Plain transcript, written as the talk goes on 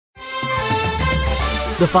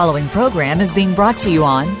The following program is being brought to you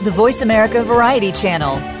on the Voice America Variety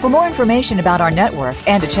Channel. For more information about our network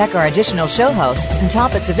and to check our additional show hosts and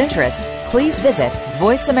topics of interest, please visit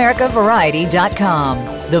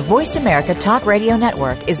voiceamericavariety.com. The Voice America Talk Radio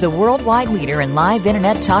Network is the worldwide leader in live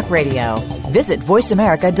Internet talk radio. Visit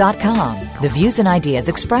voiceamerica.com. The views and ideas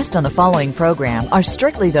expressed on the following program are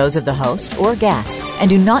strictly those of the host or guests and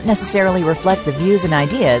do not necessarily reflect the views and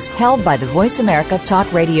ideas held by the Voice America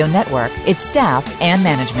Talk Radio Network, its staff, and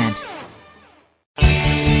management.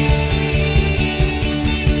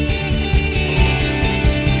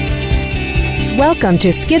 Welcome to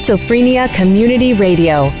Schizophrenia Community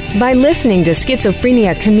Radio. By listening to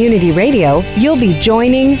Schizophrenia Community Radio, you'll be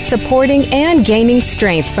joining, supporting, and gaining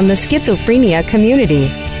strength from the schizophrenia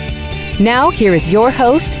community. Now, here is your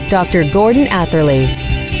host, Dr. Gordon Atherley.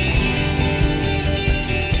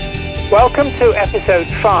 Welcome to episode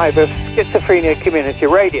 5 of Schizophrenia Community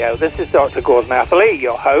Radio. This is Dr. Gordon Atherley,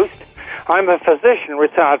 your host. I'm a physician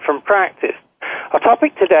retired from practice. Our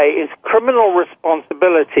topic today is criminal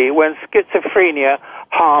responsibility when schizophrenia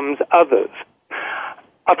harms others.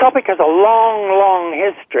 Our topic has a long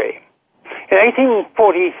history. In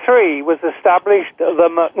 1843 was established the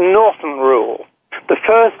McNaughton Rule, the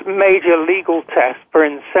first major legal test for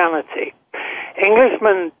insanity.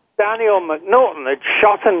 Englishman Daniel McNaughton had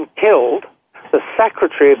shot and killed the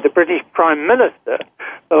secretary of the British Prime Minister,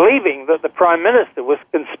 believing that the Prime Minister was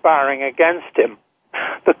conspiring against him.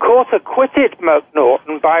 The court acquitted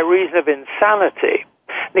McNaughton by reason of insanity,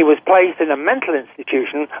 and he was placed in a mental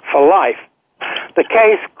institution for life. The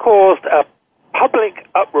case caused a public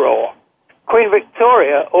uproar. Queen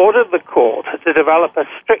Victoria ordered the court to develop a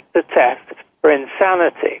stricter test for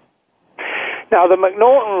insanity. Now, the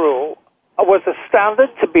McNaughton Rule was a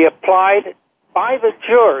standard to be applied by the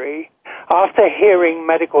jury after hearing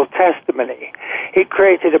medical testimony. It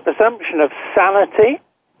created a presumption of sanity,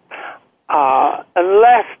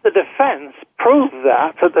 unless the defense proved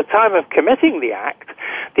that, at the time of committing the act,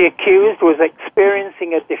 the accused was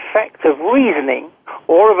experiencing a defect of reasoning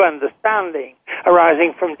or of understanding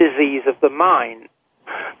arising from disease of the mind.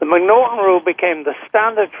 The McNaughton Rule became the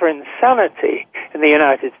standard for insanity in the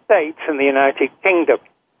United States and the United Kingdom,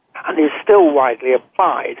 and is still widely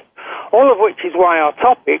applied. All of which is why our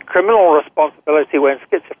topic, criminal responsibility when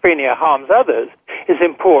schizophrenia harms others, is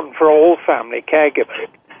important for all family caregivers.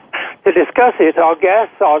 To discuss it, our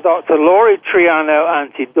guests are Dr. Laurie Triano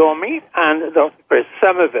Antidormi and Dr. Chris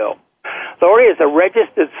Somerville. Laurie is a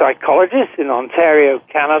registered psychologist in Ontario,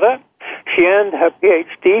 Canada. She earned her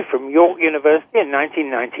PhD from York University in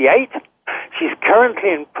 1998. She's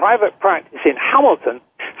currently in private practice in Hamilton,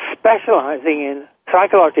 specializing in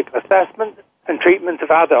psychological assessment and treatment of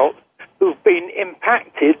adults who've been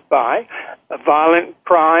impacted by a violent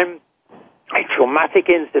crime, a traumatic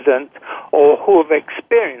incident, or who have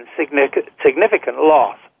experienced significant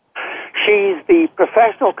loss. She's the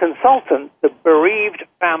professional consultant to Bereaved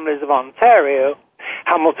Families of Ontario,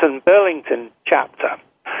 Hamilton-Burlington chapter.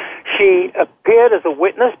 She appeared as a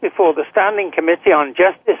witness before the Standing Committee on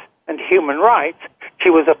Justice and Human Rights. She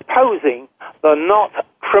was opposing the Not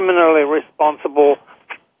Criminally Responsible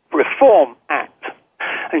Reform Act.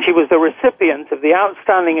 And she was the recipient of the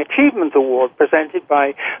Outstanding Achievement Award presented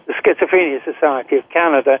by the Schizophrenia Society of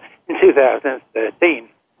Canada in 2013.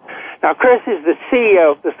 Now, Chris is the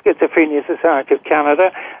CEO of the Schizophrenia Society of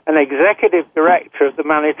Canada and Executive Director of the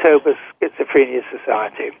Manitoba Schizophrenia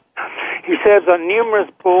Society. He serves on numerous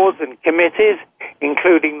boards and committees,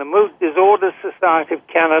 including the Mood Disorders Society of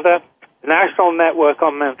Canada, the National Network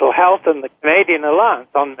on Mental Health, and the Canadian Alliance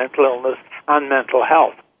on Mental Illness and Mental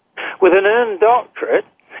Health. With an earned doctorate,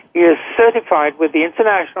 he is certified with the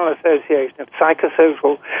International Association of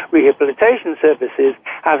Psychosocial Rehabilitation Services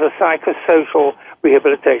as a psychosocial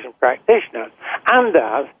rehabilitation practitioner and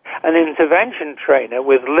as an intervention trainer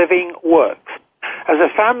with Living Works. As a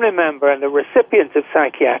family member and a recipient of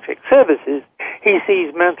psychiatric services, he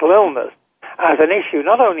sees mental illness as an issue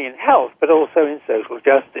not only in health but also in social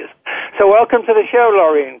justice. So welcome to the show,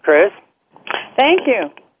 Laurie and Chris. Thank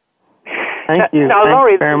you. Thank you. Now, Thanks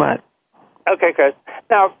Laurie, very much. Okay, Chris.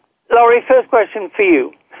 Now, Laurie, first question for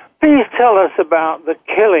you. Please tell us about the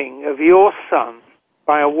killing of your son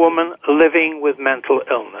by a woman living with mental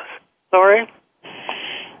illness. Laurie?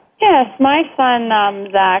 Yes, my son,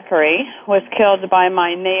 Zachary, was killed by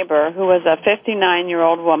my neighbor, who was a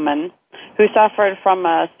 59-year-old woman who suffered from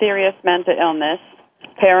a serious mental illness,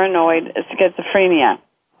 paranoid schizophrenia.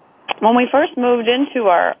 When we first moved into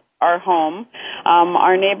our home,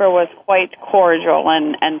 our neighbor was quite cordial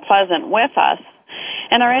and pleasant with us,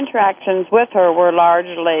 and our interactions with her were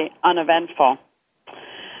largely uneventful.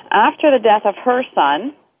 After the death of her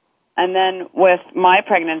son, And then with my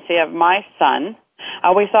pregnancy of my son,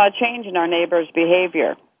 we saw a change in our neighbor's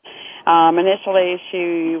behavior. Initially,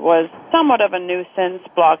 she was somewhat of a nuisance,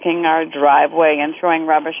 blocking our driveway and throwing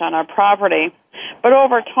rubbish on our property. But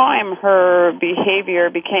over time, her behavior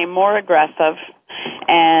became more aggressive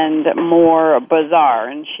and more bizarre,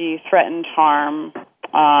 and she threatened harm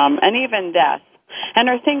and even death. And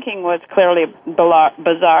her thinking was clearly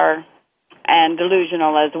bizarre and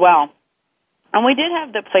delusional as well. And we did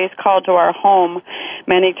have the police called to our home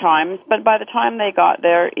many times, but by the time they got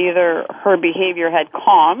there, either her behavior had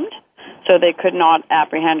calmed, so they could not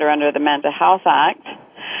apprehend her under the Mental Health Act,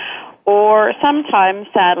 or sometimes,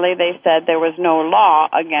 sadly, they said there was no law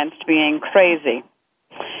against being crazy.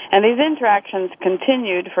 And these interactions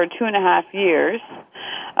continued for 2.5 years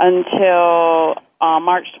until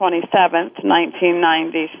March 27th,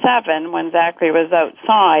 1997, when Zachary was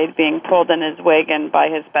outside being pulled in his wagon by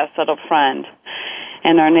his best little friend.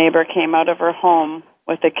 And our neighbor came out of her home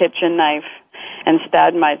with a kitchen knife and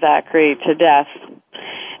stabbed my Zachary to death.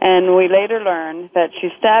 And we later learned that she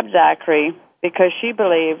stabbed Zachary because she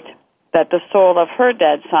believed that the soul of her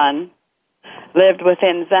dead son lived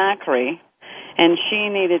within Zachary, and she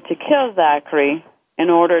needed to kill Zachary in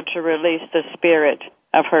order to release the spirit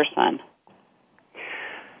of her son.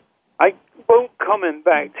 I won't comment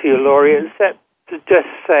back to you, Laurie, except to just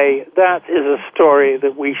say that is a story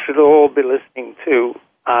that we should all be listening to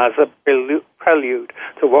as a prelude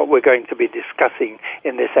to what we're going to be discussing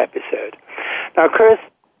in this episode. Now, Chris,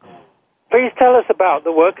 please tell us about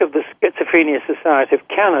the work of the Schizophrenia Society of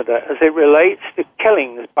Canada as it relates to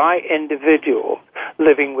killings by individuals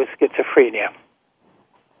living with schizophrenia.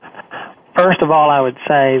 First of all, I would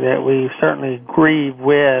say that we certainly grieve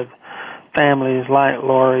with families like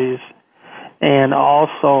Laurie's and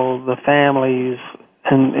also the families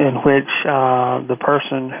in which the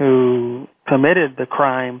person who committed the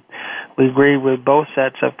crime, we grieve with both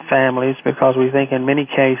sets of families because we think in many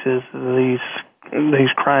cases these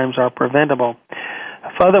crimes are preventable.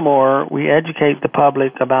 Furthermore, we educate the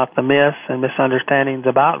public about the myths and misunderstandings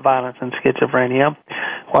about violence and schizophrenia,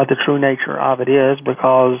 what the true nature of it is,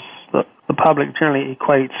 because the public generally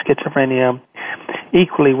equates schizophrenia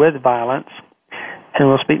equally with violence, and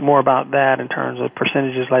we'll speak more about that in terms of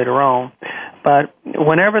percentages later on. But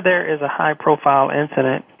whenever there is a high-profile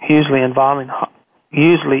incident, usually involving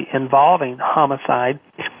homicide,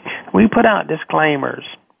 we put out disclaimers.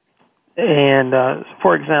 And,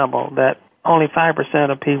 for example, that only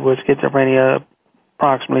 5% of people with schizophrenia,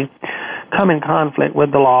 approximately, come in conflict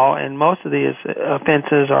with the law, and most of these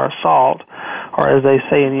offenses are assault, or as they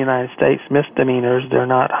say in the United States, misdemeanors. They're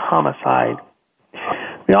not homicide.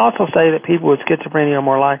 We also say that people with schizophrenia are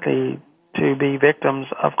more likely to be victims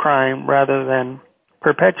of crime rather than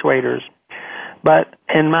perpetuators. But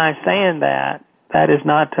in my saying that, that is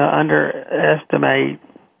not to underestimate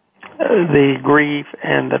the grief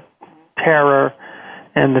and the terror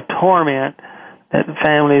and the torment that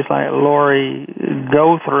families like Laurie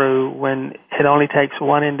go through when it only takes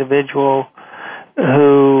one individual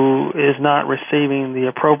who is not receiving the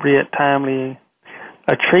appropriate, timely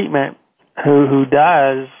treatment who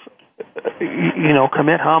does,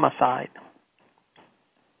 commit homicide.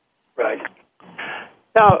 Right.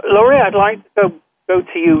 Now, Laurie, I'd like to go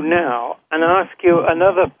to you now and ask you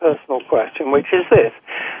another personal question, which is this.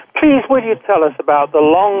 Please, will you tell us about the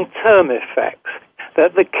long-term effects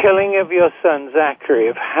that the killing of your son Zachary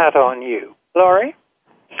have had on you? Laurie?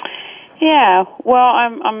 Yeah, well,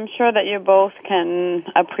 I'm sure that you both can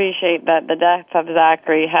appreciate that the death of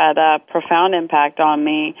Zachary had a profound impact on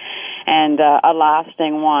me and a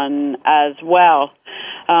lasting one as well.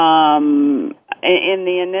 In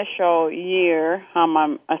the initial year,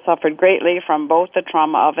 I suffered greatly from both the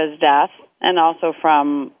trauma of his death and also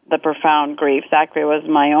from the profound grief. Zachary was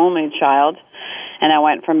my only child, and I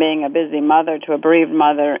went from being a busy mother to a bereaved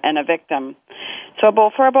mother and a victim. So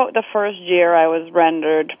for about the first year, I was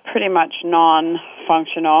rendered pretty much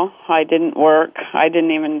non-functional. I didn't work. I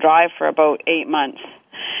didn't even drive for about 8 months.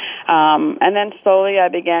 And then slowly I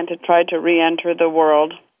began to try to re-enter the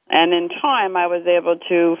world. And in time, I was able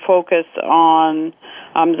to focus on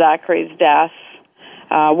Zachary's death,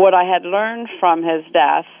 what I had learned from his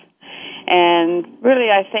death. And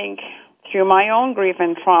really, I think through my own grief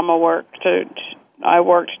and trauma I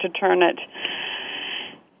worked to turn it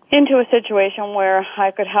into a situation where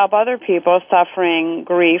I could help other people suffering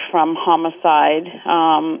grief from homicide,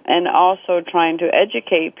 and also trying to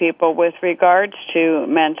educate people with regards to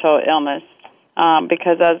mental illness.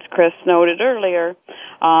 Because as Chris noted earlier,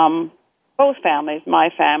 both families, my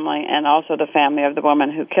family and also the family of the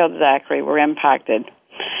woman who killed Zachary, were impacted.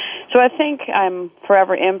 So I think I'm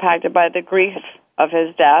forever impacted by the grief of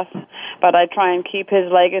his death, but I try and keep his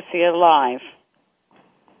legacy alive.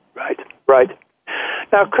 Right.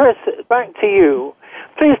 Now, Chris, back to you.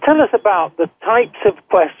 Please tell us about the types of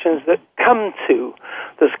questions that come to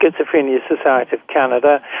the Schizophrenia Society of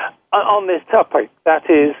Canada on this topic. That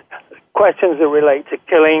is, questions that relate to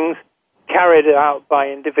killings carried out by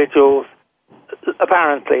individuals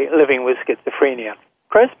apparently living with schizophrenia.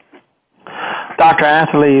 Chris? Dr.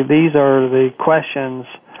 Atherley, these are the questions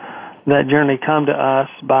that generally come to us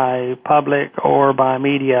by public or by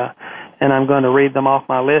media, and I'm going to read them off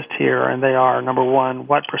my list here, and they are, number one,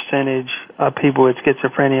 what percentage of people with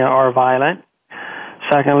schizophrenia are violent?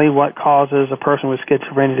 Secondly, what causes a person with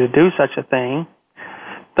schizophrenia to do such a thing?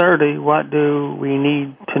 Thirdly, what do we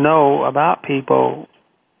need to know about people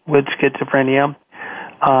with schizophrenia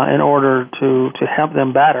in order to help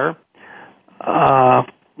them better?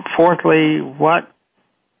 Fourthly,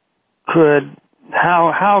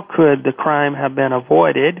 how could the crime have been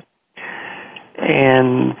avoided?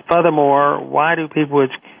 And furthermore, why do people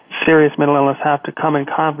with serious mental illness have to come in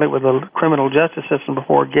conflict with the criminal justice system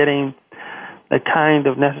before getting the kind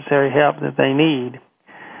of necessary help that they need?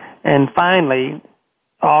 And finally,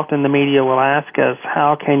 often the media will ask us,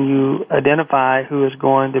 how can you identify who is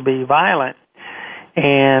going to be violent?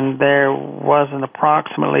 And there was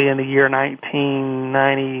approximately in the year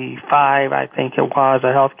 1995, I think it was,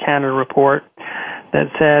 a Health Canada report that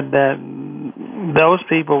said that those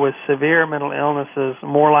people with severe mental illnesses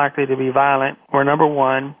more likely to be violent were, number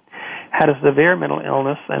one, had a severe mental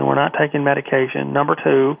illness and were not taking medication. Number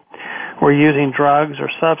two, were using drugs or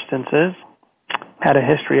substances, had a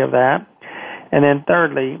history of that. And then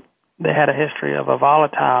thirdly, they had a history of a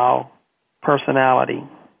volatile personality.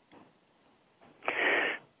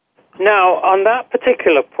 Now, on that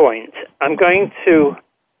particular point, I'm going to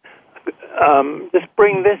just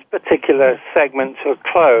bring this particular segment to a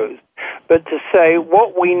close, but to say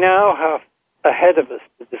what we now have ahead of us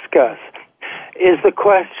to discuss is the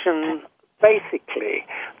question, basically,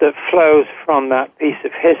 that flows from that piece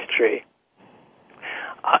of history.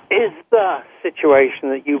 Is the situation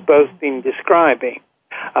that you've both been describing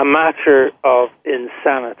a matter of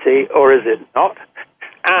insanity, or is it not?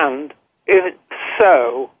 And if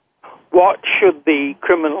so, what should the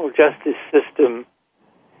criminal justice system,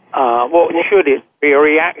 what should it be a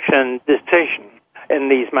reaction decision in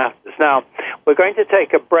these matters? Now, we're going to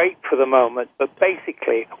take a break for the moment, but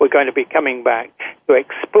basically we're going to be coming back to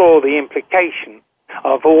explore the implication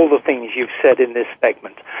of all the things you've said in this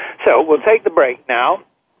segment. So we'll take the break now.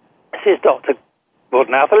 This is Dr.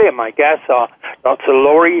 Gordon Atherley, and my guests are Dr.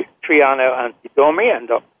 Laurie Triano Antidormi and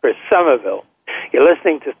Dr. Chris Somerville. You're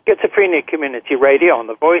listening to Schizophrenia Community Radio on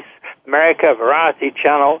the Voice America Variety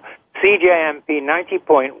Channel, CJMP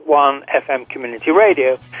 90.1 FM Community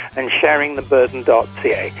Radio, and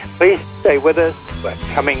sharingtheburden.ca. Please stay with us. We're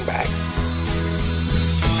coming back.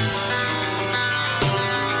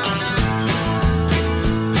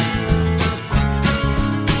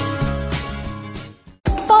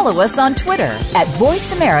 Follow us on Twitter at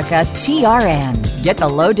VoiceAmericaTRN. Get the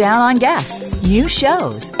lowdown on guests, new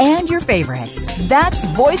shows, and your favorites. That's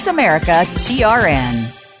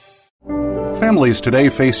VoiceAmericaTRN. Families today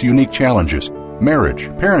face unique challenges. Marriage,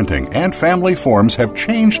 parenting, and family forms have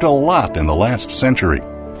changed a lot in the last century.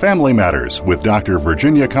 Family Matters with Dr.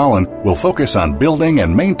 Virginia Collin will focus on building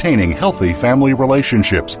and maintaining healthy family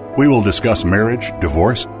relationships. We will discuss marriage,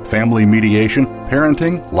 divorce, family mediation,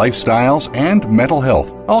 parenting, lifestyles, and mental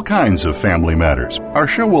health. All kinds of family matters. Our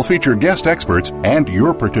show will feature guest experts and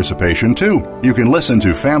your participation too. You can listen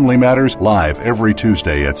to Family Matters live every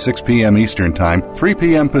Tuesday at 6 p.m. Eastern Time, 3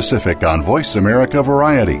 p.m. Pacific on Voice America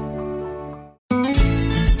Variety.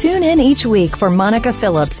 Tune in each week for Monica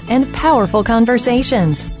Phillips and Powerful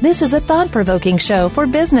Conversations. This is a thought-provoking show for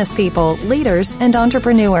business people, leaders, and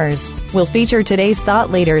entrepreneurs. We'll feature today's thought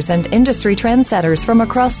leaders and industry trendsetters from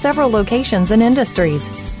across several locations and industries.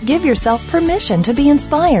 Give yourself permission to be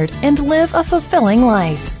inspired and live a fulfilling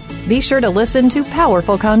life. Be sure to listen to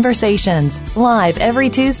Powerful Conversations, live every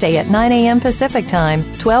Tuesday at 9 a.m. Pacific Time,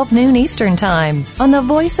 12 noon Eastern Time, on the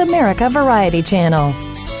Voice America Variety Channel.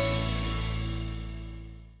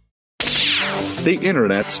 The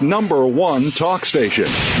Internet's #1 talk station.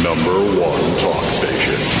 #1 talk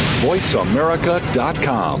station.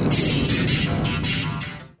 VoiceAmerica.com.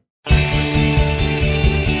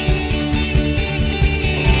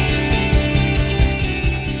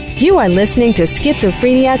 You are listening to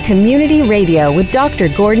Schizophrenia Community Radio with Dr.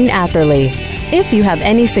 Gordon Atherley. If you have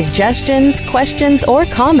any suggestions, questions, or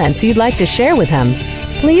comments you'd like to share with him,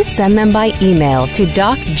 please send them by email to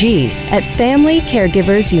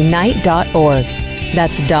docg@familycaregiversunite.org.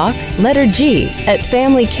 That's doc, letter G, at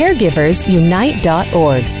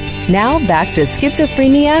familycaregiversunite.org. Now back to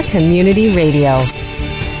Schizophrenia Community Radio.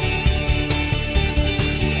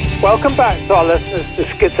 Welcome back to our listeners to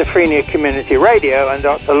Schizophrenia Community Radio and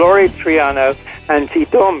Dr. Laurie Triano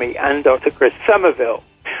Antidomi and Dr. Chris Somerville.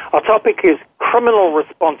 Our topic is criminal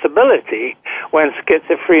responsibility when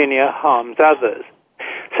schizophrenia harms others.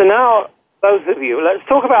 So now, both of you, let's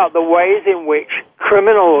talk about the ways in which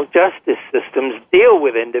criminal justice systems deal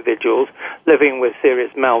with individuals living with serious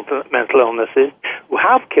mental illnesses who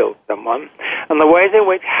have killed someone, and the ways in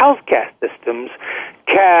which healthcare systems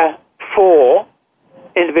care for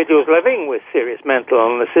individuals living with serious mental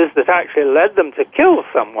illnesses that actually led them to kill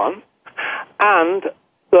someone, and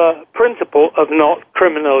the principle of not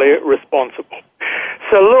criminally responsible.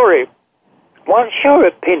 So, Laurie, what's your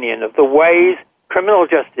opinion of the ways criminal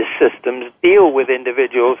justice systems deal with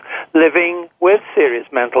individuals living with serious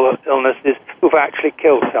mental illnesses who've actually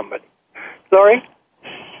killed somebody? Laurie?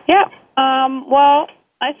 Yeah, well,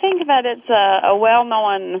 I think that it's a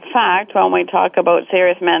well-known fact when we talk about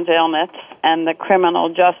serious mental illness and the criminal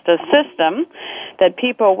justice system that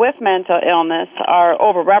people with mental illness are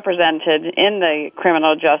overrepresented in the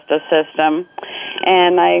criminal justice system.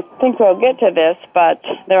 And I think we'll get to this, but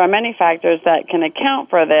there are many factors that can account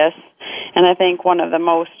for this. And I think one of the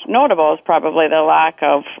most notable is probably the lack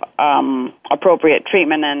of appropriate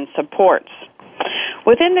treatment and supports.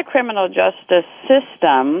 Within the criminal justice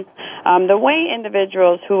system, the way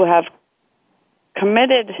individuals who have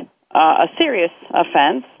committed a serious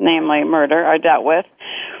offense, namely murder, are dealt with,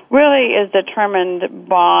 really is determined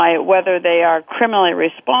by whether they are criminally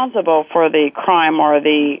responsible for the crime or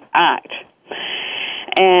the act.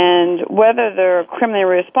 And whether they're criminally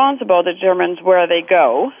responsible determines where they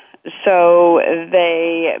go. So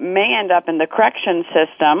they may end up in the correction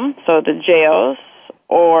system, so the jails,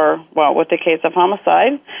 or, well, with the case of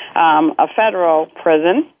homicide, a federal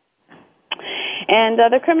prison. And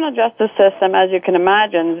the criminal justice system, as you can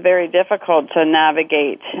imagine, is very difficult to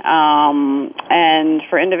navigate. And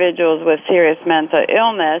for individuals with serious mental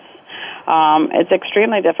illness, it's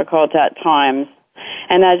extremely difficult at times.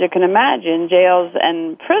 And as you can imagine, jails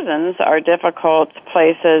and prisons are difficult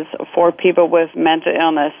places for people with mental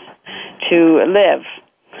illness to live.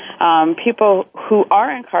 People who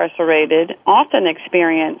are incarcerated often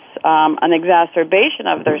experience an exacerbation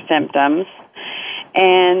of their symptoms,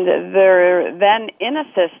 and they're then in a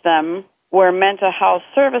system where mental health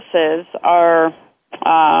services are,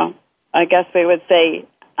 I guess we would say,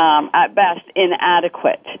 at best,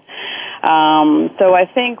 inadequate. So I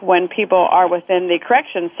think when people are within the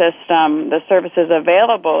correction system, the services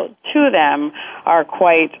available to them are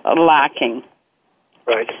quite lacking.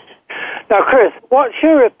 Right. Now, Chris, what's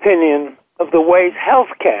your opinion of the ways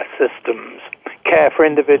healthcare systems care for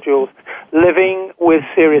individuals living with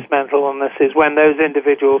serious mental illnesses when those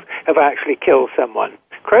individuals have actually killed someone?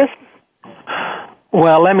 Chris?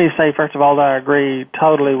 Well, let me say, first of all, that I agree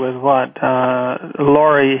totally with what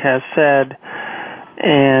Laurie has said.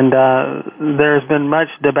 And there's been much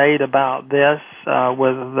debate about this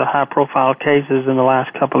with the high-profile cases in the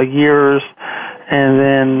last couple of years, and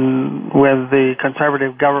then with the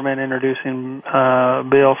conservative government introducing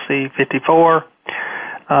Bill C-54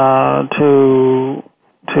 to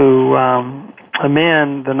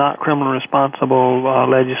amend the not criminally responsible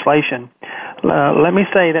legislation. Let me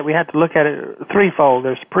say that we have to look at it threefold.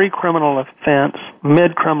 There's pre-criminal offense,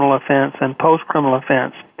 mid-criminal offense, and post-criminal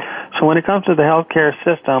offense. So when it comes to the healthcare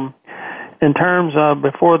system, in terms of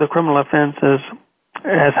before the criminal offense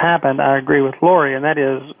has happened, I agree with Laurie, and that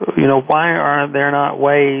is, why are there not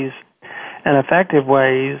ways and effective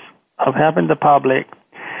ways of helping the public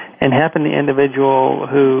and helping the individual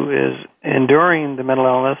who is enduring the mental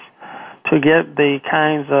illness to get the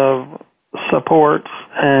kinds of supports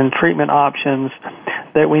and treatment options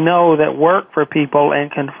that we know that work for people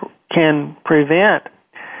and can prevent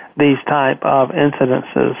these type of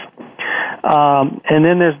incidences. And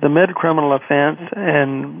then there's the mid-criminal offense,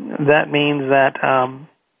 and that means that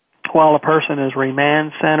while a person is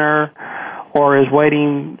remand center or is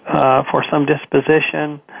waiting for some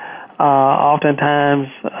disposition, oftentimes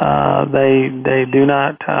they do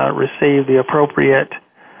not receive the appropriate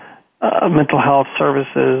mental health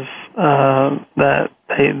services that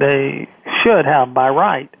they should have by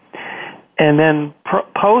right. And then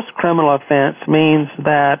post-criminal offense means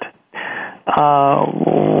that,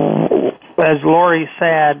 as Laurie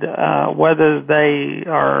said, whether they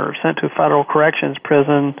are sent to federal corrections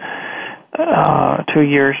prison 2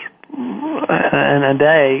 years and a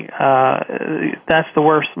day, that's the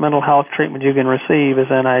worst mental health treatment you can receive is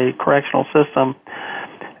in a correctional system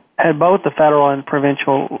at both the federal and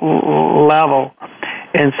provincial level.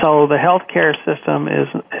 And so the healthcare system is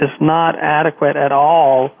not adequate at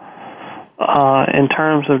all in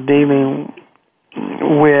terms of dealing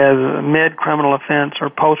with mid-criminal offense or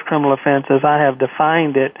post-criminal offense as I have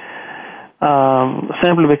defined it,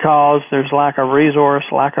 simply because there's lack of resource,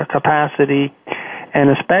 lack of capacity, and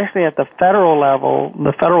especially at the federal level,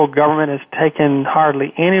 the federal government has taken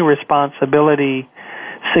hardly any responsibility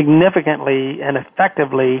significantly and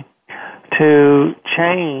effectively to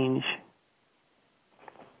change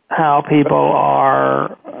how people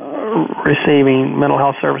are receiving mental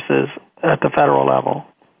health services at the federal level.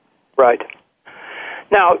 Right.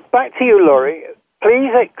 Now, back to you, Laurie.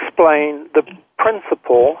 Please explain the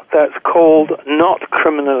principle that's called not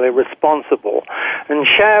criminally responsible and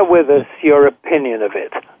share with us your opinion of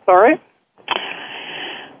it. Laurie?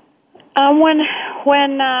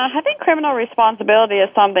 When I think criminal responsibility is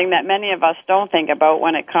something that many of us don't think about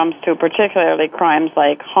when it comes to particularly crimes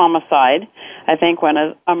like homicide. I think when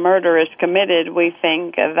a murder is committed, we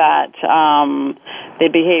think that the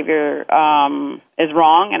behavior is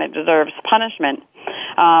wrong and it deserves punishment.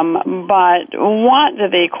 But what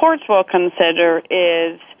the courts will consider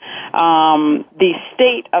is the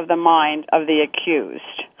state of the mind of the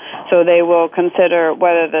accused. So they will consider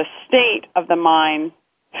whether the state of the mind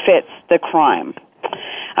fits the crime.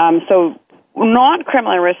 So not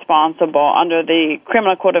criminally responsible under the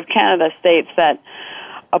Criminal Code of Canada states that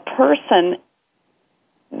a person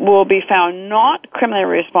will be found not criminally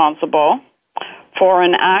responsible for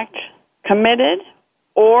an act committed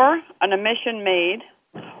or an omission made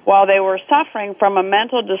while they were suffering from a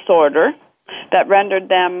mental disorder that rendered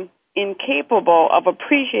them incapable of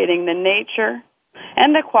appreciating the nature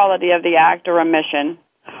and the quality of the act or omission,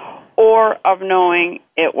 or of knowing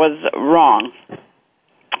it was wrong.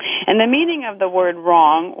 And the meaning of the word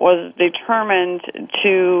wrong was determined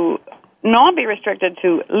to not be restricted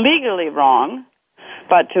to legally wrong,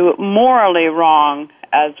 but to morally wrong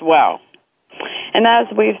as well. And as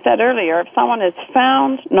we've said earlier, if someone is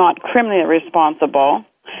found not criminally responsible,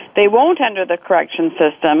 they won't enter the correction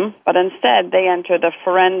system, but instead they enter the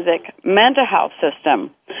forensic mental health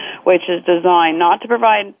system, which is designed not to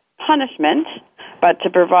provide punishment, but to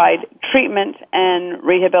provide treatment and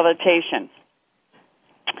rehabilitation.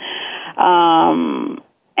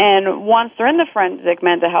 And once they're in the forensic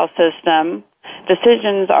mental health system,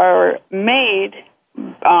 decisions are made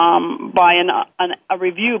by a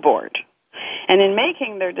review board. And in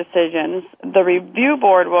making their decisions, the review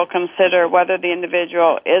board will consider whether the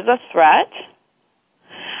individual is a threat,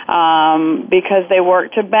 because they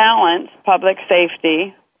work to balance public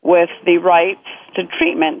safety with the rights to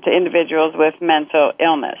treatment to individuals with mental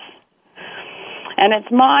illness. And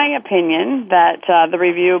it's my opinion that the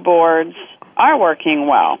review boards are working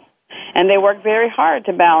well, and they work very hard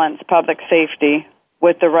to balance public safety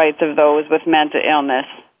with the rights of those with mental illness.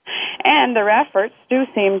 And their efforts do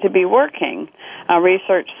seem to be working.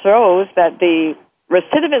 Research shows that the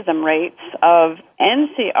recidivism rates of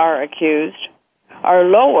NCR accused are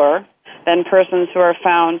lower than persons who are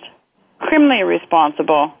found criminally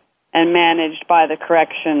responsible and managed by the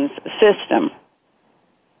corrections system.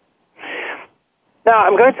 Now,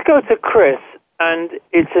 I'm going to go to Chris, and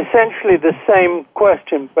it's essentially the same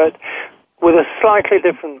question, but with a slightly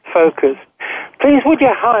different focus. Please, would you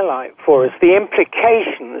highlight for us the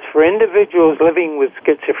implications for individuals living with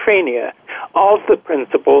schizophrenia of the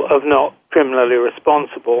principle of not criminally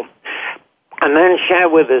responsible, and then share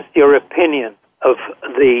with us your opinion of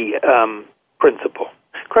the principle.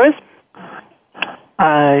 Chris?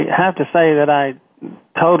 I have to say that I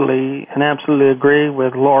totally and absolutely agree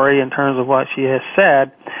with Laurie in terms of what she has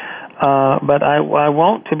said, but I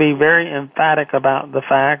want to be very emphatic about the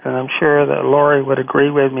fact, and I'm sure that Laurie would agree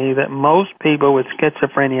with me, that most people with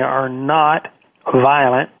schizophrenia are not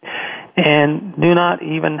violent and do not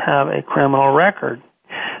even have a criminal record.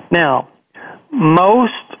 Now,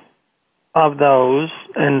 most of those,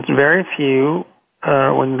 and very few,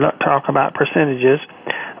 when you talk about percentages,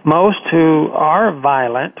 most who are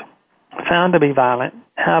violent, found to be violent,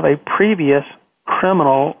 have a previous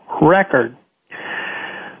criminal record.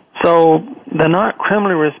 So the not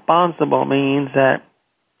criminally responsible means that,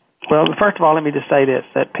 well, first of all, let me just say this,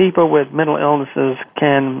 that people with mental illnesses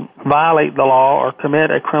can violate the law or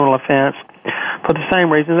commit a criminal offense for the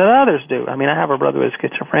same reason that others do. I mean, I have a brother with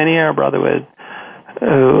schizophrenia, a brother with,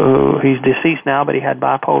 he's deceased now, but he had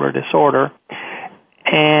bipolar disorder,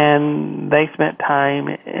 and they spent time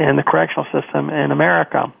in the correctional system in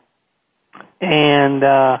America. And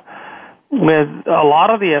with a lot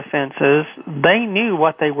of the offenses, they knew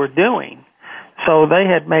what they were doing. So they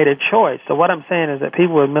had made a choice. So what I'm saying is that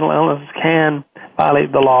people with mental illness can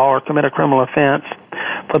violate the law or commit a criminal offense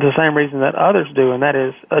for the same reason that others do, and that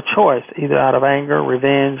is a choice, either out of anger,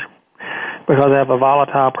 revenge, because they have a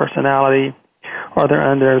volatile personality or they're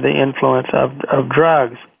under the influence of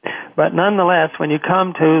drugs. But nonetheless, when you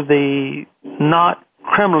come to the not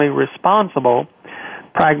criminally responsible,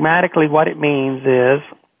 pragmatically what it means is,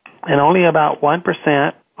 and only about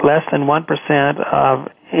 1%, less than 1% of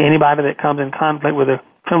anybody that comes in conflict with the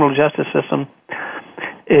criminal justice system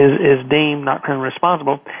is deemed not criminally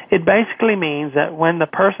responsible. It basically means that when the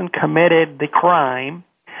person committed the crime,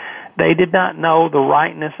 they did not know the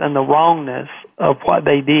rightness and the wrongness of what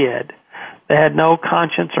they did. They had no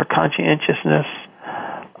conscience or conscientiousness,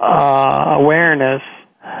 awareness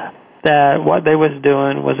that what they was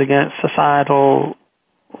doing was against societal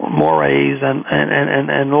mores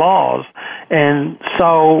and laws. And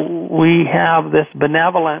so we have this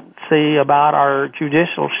benevolency about our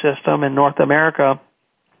judicial system in North America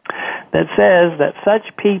that says that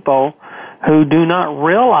such people who do not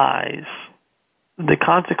realize the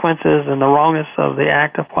consequences and the wrongness of the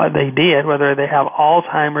act of what they did, whether they have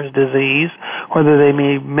Alzheimer's disease, whether they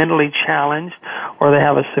may be mentally challenged, or they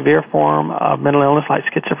have a severe form of mental illness like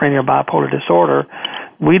schizophrenia or bipolar disorder,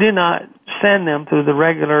 we do not send them through the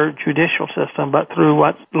regular judicial system, but through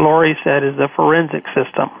what Lori said is the forensic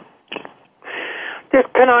system.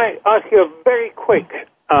 Can I ask you a very quick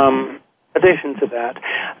addition to that?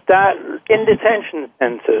 That in detention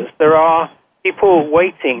centers, there are people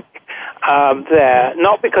waiting there,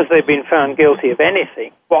 not because they've been found guilty of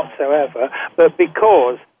anything whatsoever, but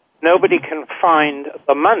because nobody can find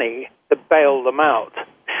the money to bail them out.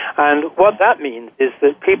 And what that means is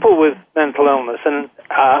that people with mental illness, and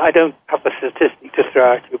I don't have a statistic to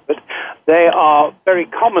throw at you, but they are very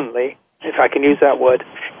commonly, if I can use that word,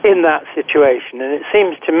 in that situation. And it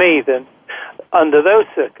seems to me that under those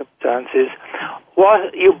circumstances,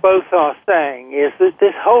 what you both are saying is that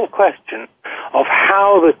this whole question of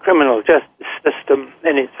how the criminal justice system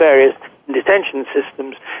and its various detention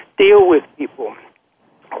systems deal with people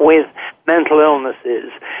with mental illnesses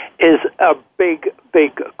is a big,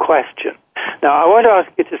 big question. Now, I won't ask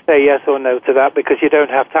you to say yes or no to that because you don't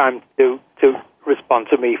have time to respond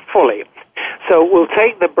to me fully. So we'll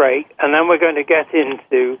take the break, and then we're going to get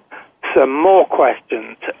into some more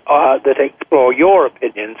questions that explore your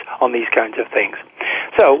opinions on these kinds of things.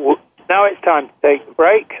 So now it's time to take the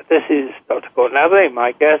break. This is Dr. Gordon Atherley.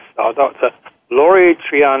 My guests are Dr. Lori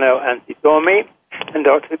Triano Antidormi and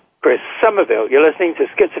Dr. Chris Somerville. You're listening to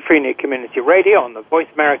Schizophrenia Community Radio on the Voice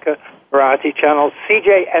America Variety Channel,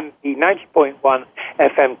 CJMP 90.1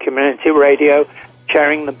 FM Community Radio,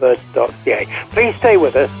 sharingthebirds.ca. Please stay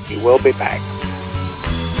with us. We will be back.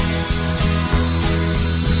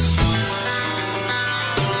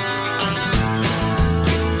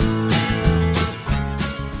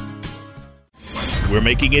 We're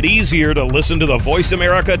making it easier to listen to the Voice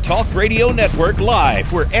America Talk Radio Network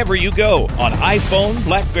live wherever you go on iPhone,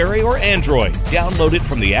 BlackBerry, or Android. Download it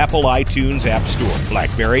from the Apple iTunes App Store,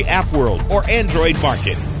 BlackBerry App World, or Android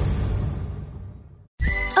Market.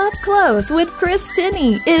 Up Close with Chris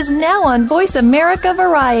Tinney is now on Voice America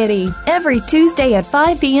Variety. Every Tuesday at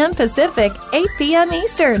 5 p.m. Pacific, 8 p.m.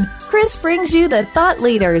 Eastern. Chris brings you the thought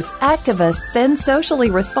leaders, activists, and socially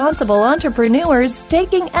responsible entrepreneurs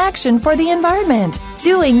taking action for the environment,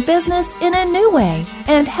 doing business in a new way,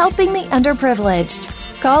 and helping the underprivileged.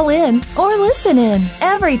 Call in or listen in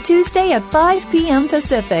every Tuesday at 5 p.m.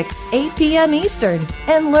 Pacific, 8 p.m. Eastern,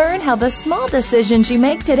 and learn how the small decisions you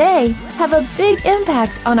make today have a big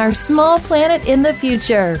impact on our small planet in the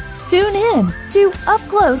future. Tune in to Up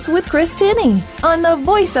Close with Chris Tinney on the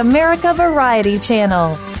Voice America Variety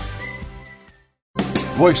Channel.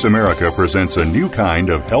 Voice America presents a new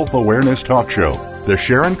kind of health awareness talk show, the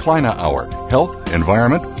Sharon Kleine Hour, Health,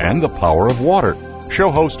 Environment, and the Power of Water.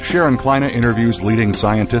 Show host Sharon Kleine interviews leading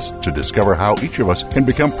scientists to discover how each of us can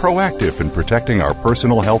become proactive in protecting our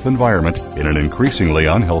personal health environment in an increasingly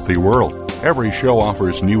unhealthy world. Every show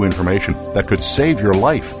offers new information that could save your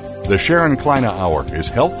life. The Sharon Kleine Hour is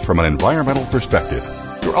health from an environmental perspective,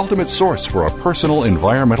 your ultimate source for a personal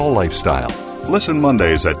environmental lifestyle. Listen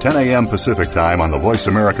Mondays at 10 a.m. Pacific Time on the Voice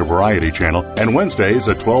America Variety Channel and Wednesdays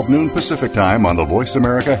at 12 noon Pacific Time on the Voice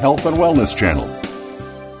America Health and Wellness Channel.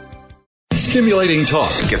 Stimulating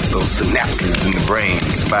talk gets those synapses in the brain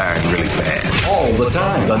firing really fast. All the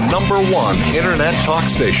time. The #1 Internet talk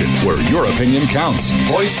station where your opinion counts.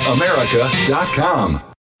 VoiceAmerica.com.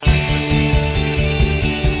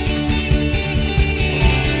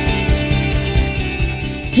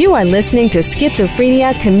 You are listening to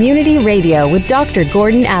Schizophrenia Community Radio with Dr.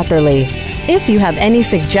 Gordon Atherley. If you have any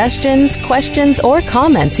suggestions, questions, or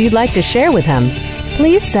comments you'd like to share with him,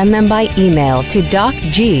 please send them by email to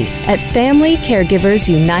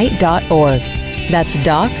docg@familycaregiversunite.org. That's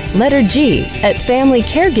doc, letter G, at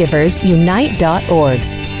FamilyCaregiversUnite.org.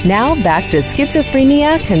 Now back to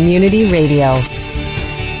Schizophrenia Community Radio.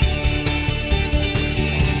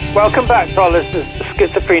 Welcome back to our listeners to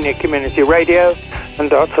Schizophrenia Community Radio and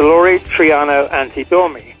Dr. Laurie Triano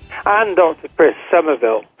Antidormi and Dr. Chris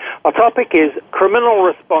Somerville. Our topic is criminal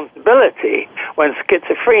responsibility when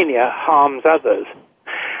schizophrenia harms others.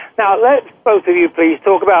 Now, let's both of you please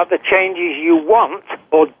talk about the changes you want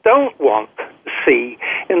or don't want to see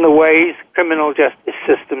in the ways criminal justice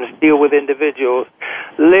systems deal with individuals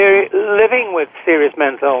living with serious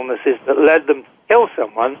mental illnesses that led them to kill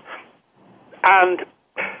someone, and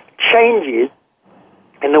changes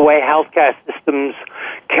in the way healthcare systems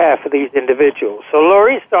care for these individuals. So,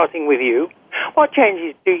 Laurie, starting with you, what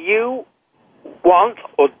changes do you want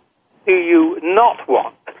or do you not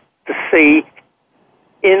want to see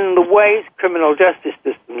in the ways criminal justice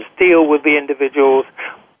systems deal with the individuals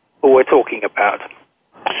who we're talking about?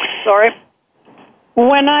 Laurie?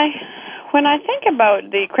 When I think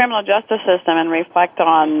about the criminal justice system and reflect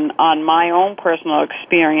on my own personal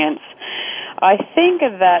experience, I think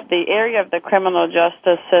that the area of the criminal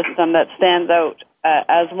justice system that stands out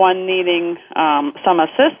as one needing some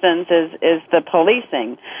assistance is the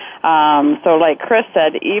policing. So like Chris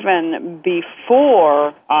said, even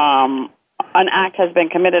before an act has been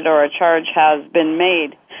committed or a charge has been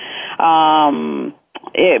made,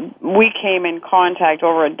 we came in contact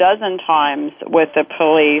over a dozen times with the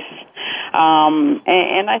police.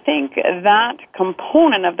 And I think that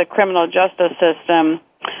component of the criminal justice system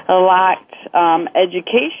lacked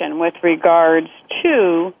education with regards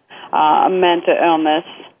to mental illness.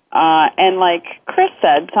 And like Chris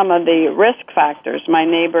said, some of the risk factors. My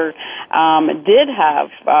neighbor did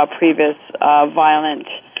have previous violent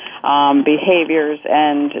behaviors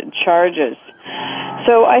and charges.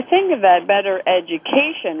 So I think that better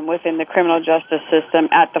education within the criminal justice system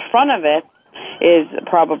at the front of it is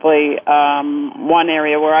probably one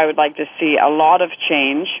area where I would like to see a lot of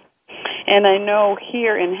change. And I know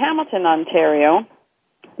here in Hamilton, Ontario,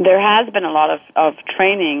 there has been a lot of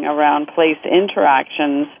training around police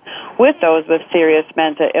interactions with those with serious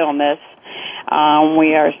mental illness.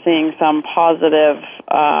 We are seeing some positive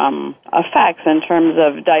effects in terms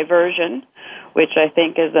of diversion, which I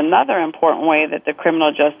think is another important way that the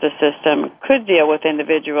criminal justice system could deal with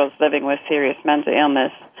individuals living with serious mental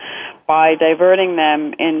illness by diverting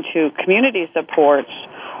them into community supports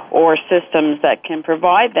or systems that can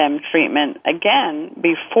provide them treatment, again,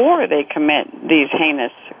 before they commit these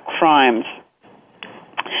heinous crimes.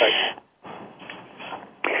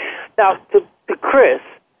 Now, to Chris,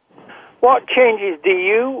 what changes do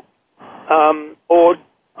you or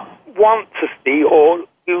want to see, or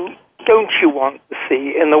don't you want to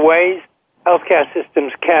see in the ways healthcare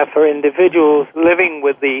systems care for individuals living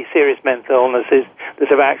with the serious mental illnesses that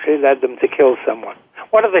have actually led them to kill someone?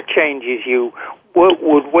 What are the changes you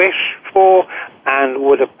would wish for and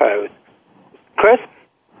would oppose? Chris?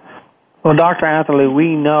 Well, Dr. Atherley,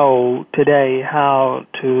 we know today how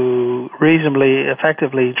to reasonably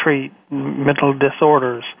effectively treat mental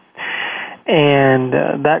disorders. And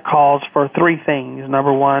that calls for three things.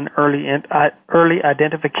 Number one, early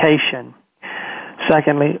identification.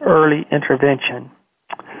 Secondly, early intervention.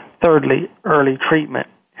 Thirdly, early treatment.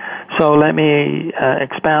 So let me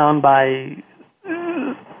expound by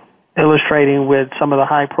illustrating with some of the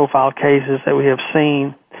high-profile cases that we have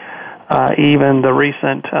seen, even the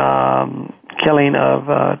recent killing of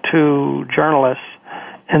two journalists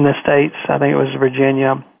in the States, I think it was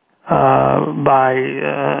Virginia, by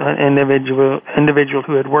an individual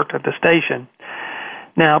who had worked at the station.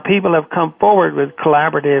 Now, people have come forward with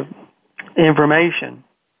collaborative information.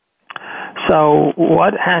 So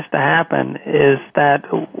what has to happen is that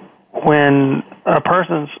when a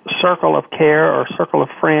person's circle of care or circle of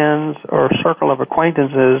friends or circle of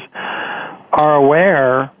acquaintances are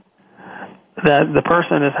aware that the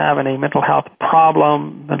person is having a mental health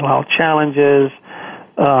problem, mental health challenges,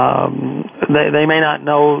 they may not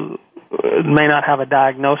know, may not have a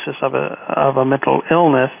diagnosis of a mental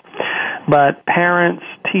illness, but parents,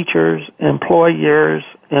 teachers, employers,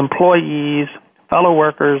 employees, fellow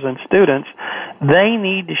workers, and students, they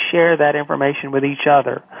need to share that information with each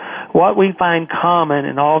other. What we find common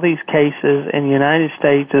in all these cases in the United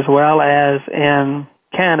States as well as in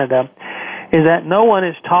Canada is that no one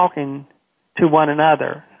is talking to one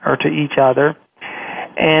another or to each other.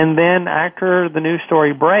 And then after the news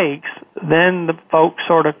story breaks, then the folks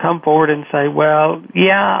sort of come forward and say, well,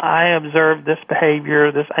 yeah, I observed this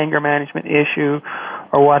behavior, this anger management issue,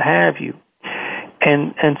 or what have you.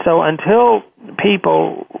 And so until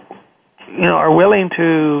people, are willing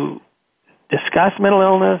to discuss mental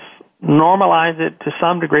illness, normalize it to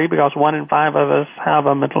some degree because 1 in 5 of us have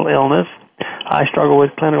a mental illness. I struggle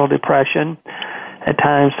with clinical depression, at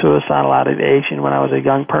times suicidal ideation when I was a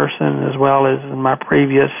young person, as well as in my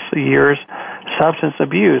previous years, substance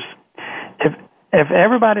abuse. If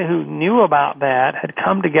everybody who knew about that had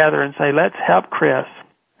come together and say, let's help Chris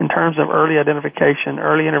in terms of early identification,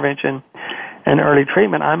 early intervention, and early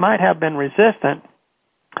treatment, I might have been resistant,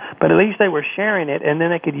 but at least they were sharing it, and then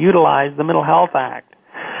they could utilize the Mental Health Act.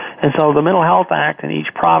 And so the Mental Health Act in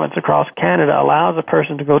each province across Canada allows a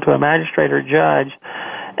person to go to a magistrate or judge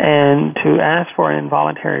and to ask for an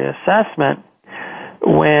involuntary assessment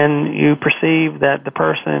when you perceive that the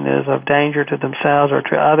person is of danger to themselves or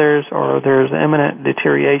to others, or there's imminent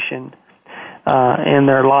deterioration in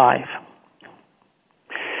their life.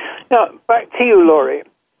 Now, back to you, Laurie.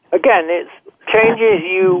 Again, it's changes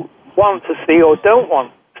you want to see or don't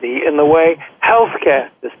want to see in the way healthcare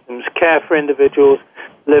systems care for individuals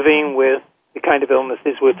living with the kind of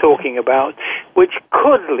illnesses we're talking about, which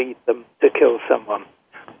could lead them to kill someone.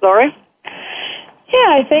 Laurie?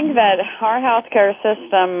 Yeah, I think that our healthcare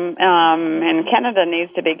system in Canada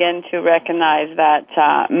needs to begin to recognize that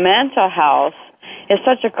mental health is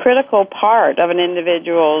such a critical part of an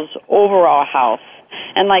individual's overall health.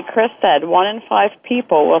 And like Chris said, 1 in 5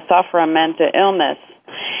 people will suffer a mental illness.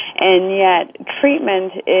 And yet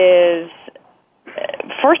treatment is,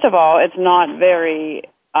 first of all, it's not very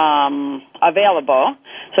available.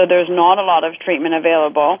 So there's not a lot of treatment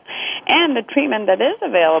available. And the treatment that is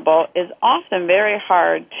available is often very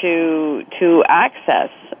hard to access.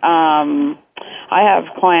 I have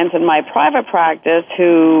clients in my private practice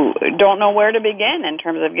who don't know where to begin in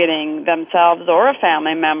terms of getting themselves or a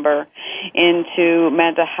family member into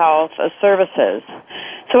mental health services.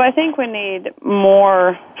 So I think we need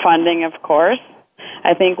more funding, of course.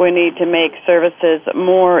 I think we need to make services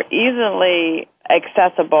more easily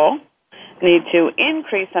accessible, need to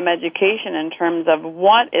increase some education in terms of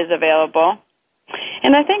what is available.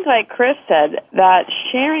 And I think, like Chris said, that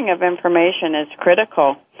sharing of information is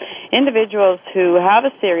critical. Individuals who have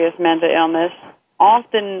a serious mental illness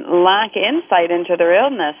often lack insight into their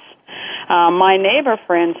illness. My neighbor,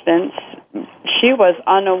 for instance, she was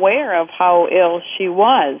unaware of how ill she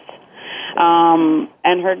was.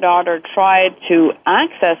 And her daughter tried to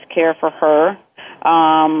access care for her,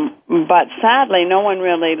 but sadly no one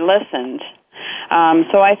really listened.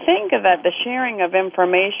 So I think that the sharing of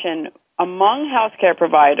information among healthcare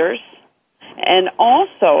providers, and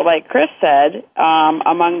also, like Chris said,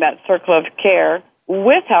 among that circle of care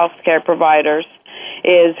with healthcare providers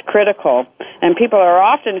is critical. And people are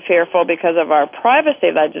often fearful because of our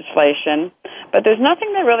privacy legislation, but there's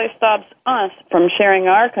nothing that really stops us from sharing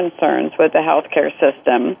our concerns with the healthcare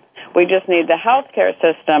system. We just need the healthcare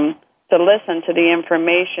system to listen to the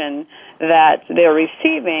information that they're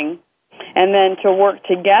receiving and then to work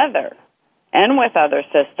together and with other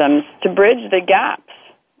systems to bridge the gaps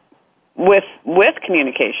with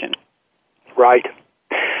communication. Right.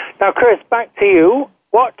 Now, Chris, back to you.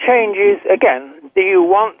 What changes, again, do you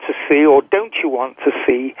want to see or don't you want to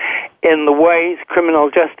see in the ways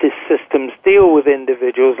criminal justice systems deal with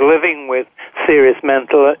individuals living with serious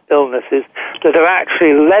mental illnesses that have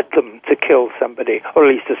actually led them to kill somebody, or at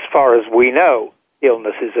least as far as we know,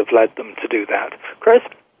 illnesses have led them to do that? Chris?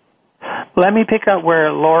 Let me pick up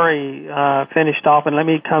where Laurie finished off, and let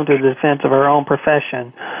me come to the defense of her own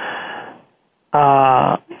profession.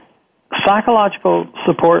 Psychological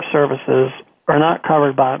support services are not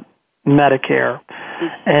covered by Medicare.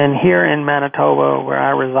 And here in Manitoba, where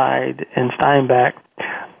I reside, in Steinbach,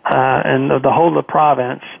 and the whole of the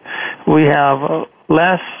province, we have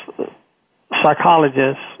less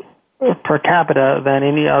psychologists per capita than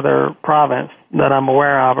any other province that I'm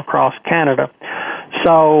aware of across Canada.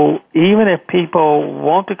 So even if people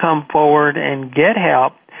want to come forward and get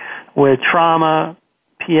help with trauma,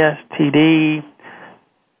 PTSD,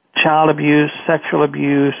 child abuse, sexual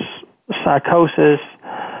abuse, psychosis,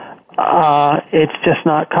 it's just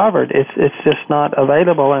not covered. It's just not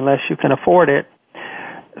available unless you can afford it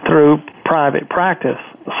through private practice.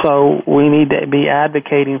 So we need to be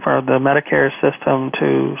advocating for the Medicare system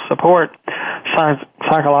to support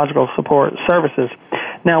psychological support services.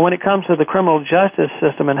 Now, when it comes to the criminal justice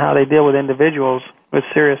system and how they deal with individuals with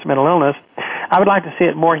serious mental illness, I would like to see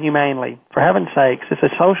it more humanely. For heaven's sakes, it's a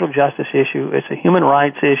social justice issue. It's a human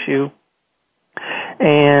rights issue.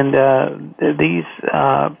 And these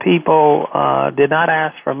people did not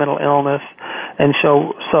ask for mental illness, and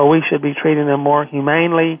so we should be treating them more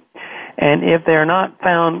humanely. And if they're not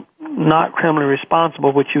found not criminally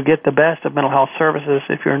responsible, which you get the best of mental health services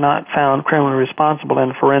if you're not found criminally responsible in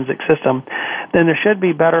the forensic system, then there should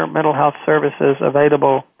be better mental health services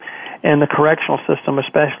available in the correctional system,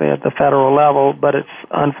 especially at the federal level, but it's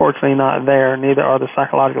unfortunately not there. Neither are the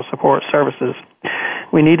psychological support services.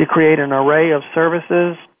 We need to create an array of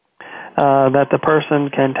services that the person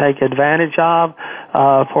can take advantage of.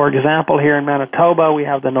 For example, here in Manitoba, we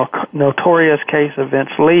have the notorious case of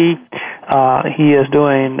Vince Lee. He is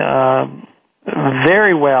doing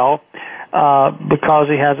very well because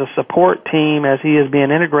he has a support team as he is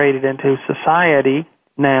being integrated into society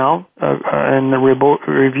now, and the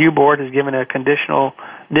review board has given a conditional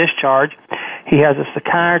discharge. He has a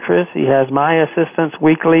psychiatrist. He has my assistants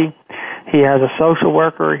weekly. He has a social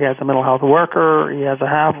worker. He has a mental health worker. He has a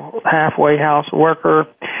halfway house worker.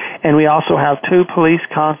 And we also have 2 police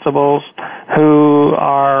constables who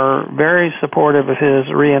are very supportive of his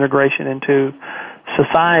reintegration into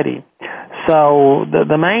society. So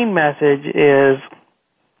the main message is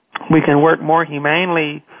we can work more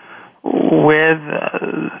humanely with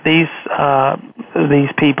these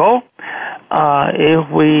people if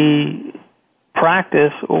we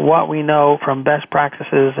practice what we know from best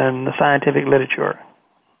practices and the scientific literature.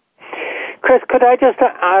 Chris, could I just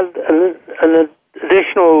add an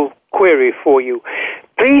additional query for you?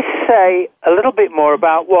 Please say a little bit more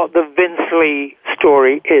about what the Vince Lee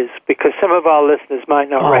story is, because some of our listeners might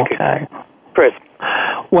not recognize. Chris.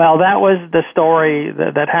 Well, that was the story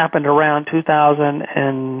that happened around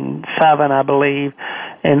 2007, I believe,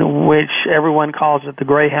 in which everyone calls it the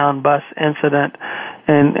Greyhound bus incident,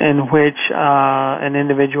 in which an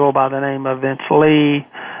individual by the name of Vince Lee,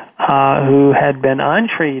 who had been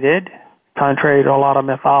untreated, contrary to a lot of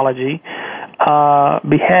mythology,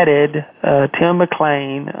 beheaded Tim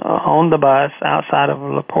McLean on the bus outside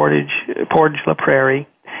of Portage La Prairie.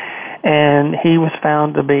 And he was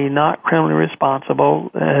found to be not criminally responsible,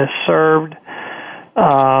 served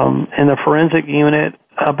in the forensic unit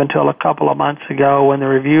up until a couple of months ago when the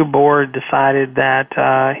review board decided that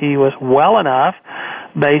he was well enough,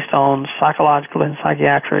 based on psychological and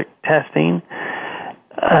psychiatric testing,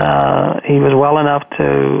 he was well enough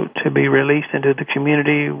to be released into the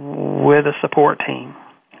community with a support team.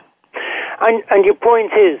 And your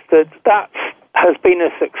point is that has been a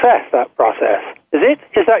success, that process. Is it?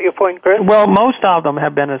 Is that your point, Chris? Well, most of them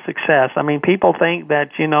have been a success. I mean, people think that,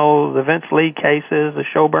 the Vince Lee cases, the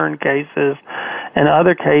Sjobernaar cases, and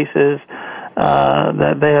other cases,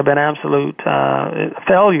 that they have been absolute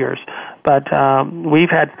failures. But we've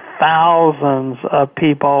had thousands of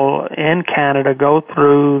people in Canada go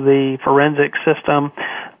through the forensic system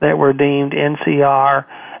that were deemed NCR,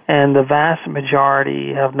 and the vast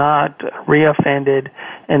majority have not reoffended.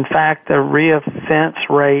 In fact, the reoffense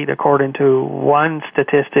rate, according to one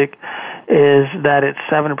statistic, is that it's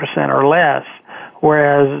 7% or less,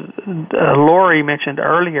 whereas Lori mentioned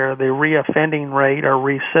earlier the reoffending rate or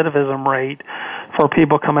recidivism rate for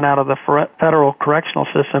people coming out of the federal correctional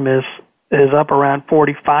system is up around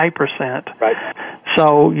 45%. Right.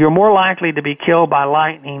 So you're more likely to be killed by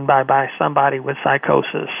lightning by somebody with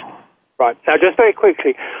psychosis. Right. Now, just very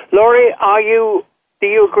quickly, Laurie, do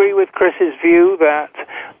you agree with Chris's view that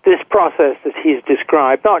this process that he's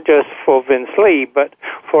described, not just for Vince Lee, but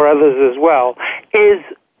for others as well, is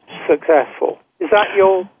successful? Is that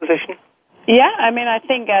your position? Yeah, I mean, I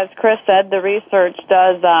think, as Chris said, the research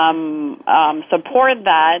does support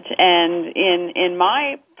that. And in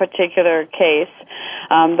my particular case,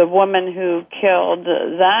 the woman who killed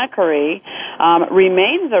Zachary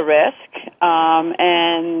remains a risk,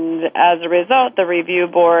 and as a result, the review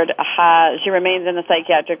board she remains in a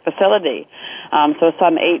psychiatric facility. So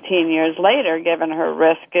some 18 years later, given her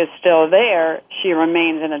risk is still there, she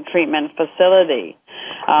remains in a treatment facility.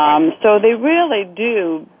 So they really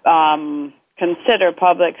do consider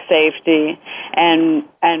public safety and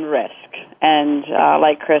risk. And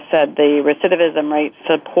like Chris said, the recidivism rates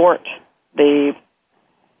support the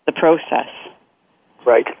process.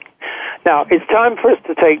 Right. Now, it's time for us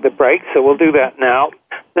to take the break, so we'll do that now.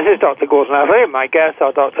 This is Dr. Gordon Atherley, and my guests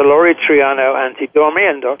are Dr. Laurie Triano Antidormi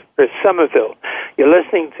and Dr. Chris Somerville. You're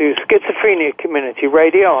listening to Schizophrenia Community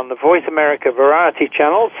Radio on the Voice America Variety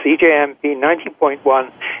Channel, CJMP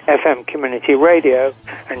 90.1 FM Community Radio,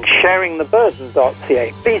 and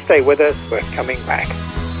sharingtheburden.ca. Please stay with us. We're coming back.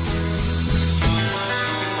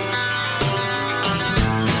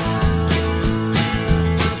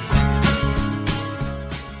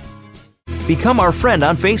 Become our friend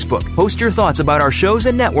on Facebook. Post your thoughts about our shows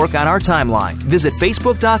and network on our timeline. Visit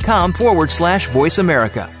Facebook.com/Voice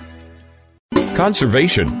America.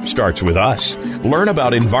 Conservation starts with us. Learn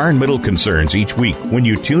about environmental concerns each week when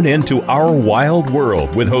you tune in to Our Wild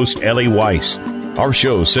World with host Ellie Weiss. Our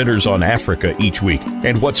show centers on Africa each week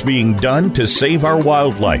and what's being done to save our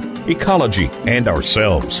wildlife, ecology, and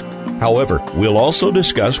ourselves. However, we'll also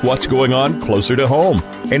discuss what's going on closer to home.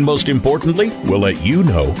 And most importantly, we'll let you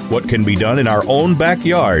know what can be done in our own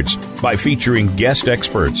backyards by featuring guest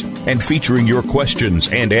experts and featuring your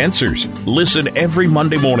questions and answers. Listen every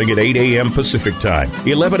Monday morning at 8 a.m. Pacific Time,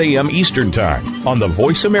 11 a.m. Eastern Time on the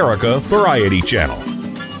Voice America Variety Channel.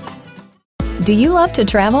 Do you love to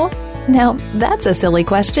travel? Now, that's a silly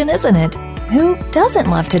question, isn't it? Who doesn't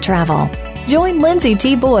love to travel? Join Lindsay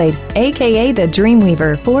T. Boyd, a.k.a. the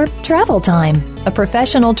Dreamweaver, for Travel Time. A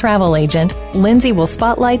professional travel agent, Lindsay will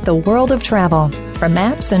spotlight the world of travel, from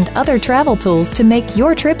maps and other travel tools to make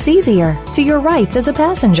your trips easier, to your rights as a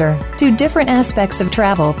passenger, to different aspects of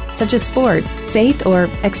travel, such as sports, faith, or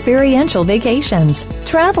experiential vacations.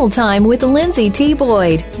 Travel Time with Lindsay T.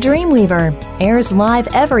 Boyd, Dreamweaver, airs live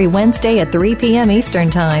every Wednesday at 3 p.m. Eastern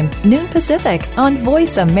Time, noon Pacific, on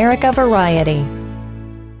Voice America Variety.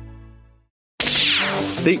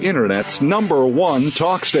 The Internet's #1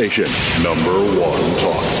 talk station. #1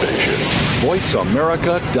 talk station.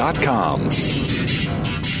 VoiceAmerica.com.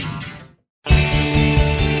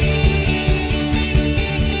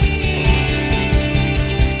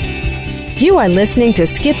 You are listening to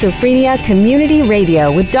Schizophrenia Community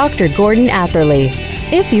Radio with Dr. Gordon Atherley.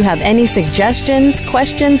 If you have any suggestions,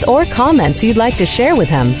 questions, or comments you'd like to share with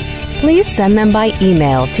him, please send them by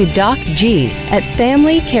email to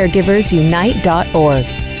docg@familycaregiversunite.org.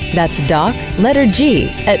 That's doc, letter G,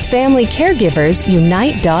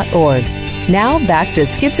 @familycaregiversunite.org. Now back to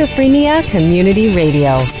Schizophrenia Community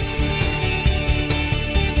Radio.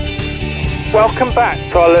 Welcome back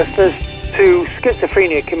to our listeners to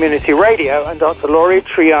Schizophrenia Community Radio and Dr. Laurie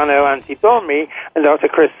Triano Antidormi and Dr.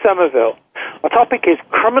 Chris Somerville. Our topic is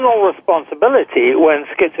criminal responsibility when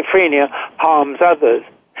schizophrenia harms others.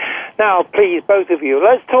 Now, please, both of you,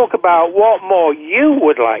 let's talk about what more you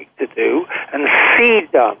would like to do and see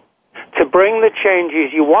done to bring the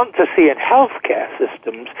changes you want to see in healthcare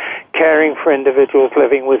systems caring for individuals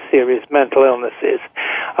living with serious mental illnesses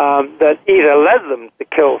that either led them to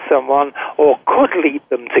kill someone or could lead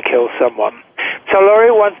them to kill someone. So, Laurie,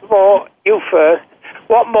 once more, you first.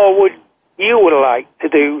 What more would you like to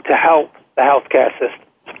do to help the healthcare system?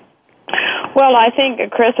 Well, I think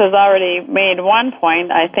Chris has already made one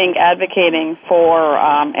point. I think advocating for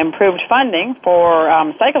improved funding for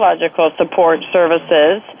psychological support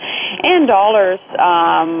services and dollars,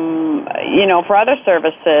 for other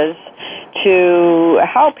services to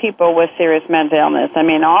help people with serious mental illness. I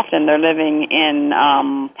mean, often they're living in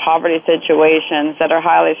poverty situations that are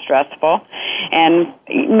highly stressful and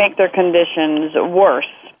make their conditions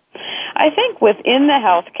worse. I think within the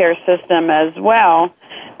healthcare system as well,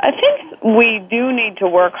 I think we do need to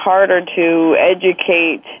work harder to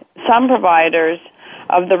educate some providers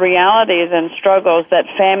of the realities and struggles that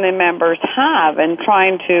family members have in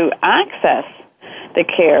trying to access the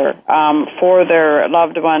care for their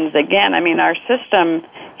loved ones again. I mean, our system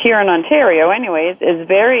here in Ontario, anyways, is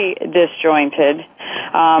very disjointed.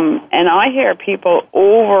 And I hear people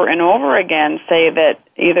over and over again say that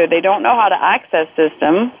either they don't know how to access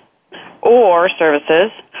systems or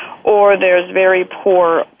services, or there's very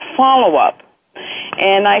poor follow-up.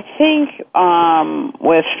 And I think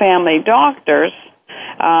with family doctors,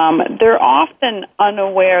 they're often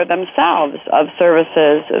unaware themselves of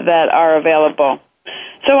services that are available.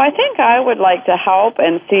 So I think I would like to help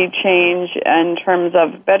and see change in terms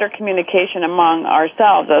of better communication among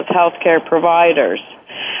ourselves as healthcare providers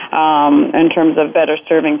in terms of better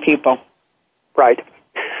serving people. Right.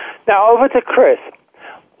 Now over to Chris.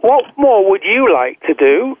 What more would you like to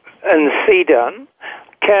do and see done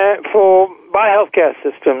by healthcare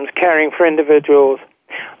systems caring for individuals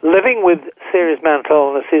living with serious mental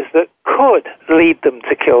illnesses that could lead them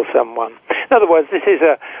to kill someone? In other words, this is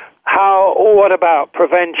a what about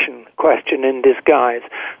prevention question in disguise.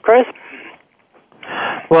 Chris?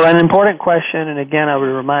 Well, an important question, and again, I would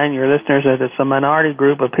remind your listeners that it's a minority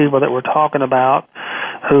group of people that we're talking about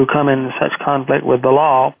who come in such conflict with the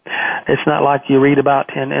law. It's not like you read about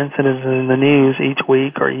 10 incidents in the news each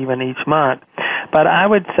week or even each month. But I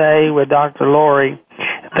would say with Dr. Laurie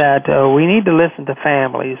that we need to listen to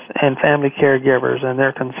families and family caregivers and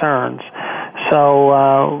their concerns.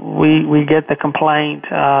 So we get the complaint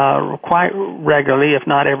quite regularly, if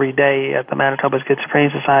not every day, at the Manitoba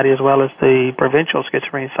Schizophrenia Society as well as the Provincial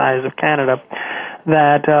Schizophrenia Societies of Canada,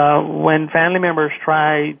 that when family members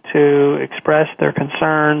try to express their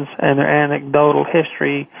concerns and their anecdotal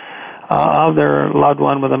history of their loved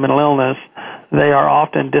one with a mental illness, they are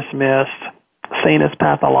often dismissed, seen as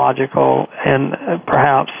pathological, and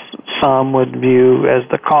perhaps some would view as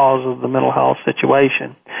the cause of the mental health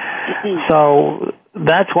situation. Mm-hmm. So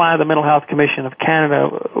that's why the Mental Health Commission of Canada,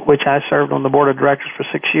 which I served on the board of directors for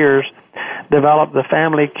 6 years, developed the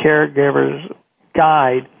Family Caregivers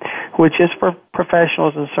Guide, which is for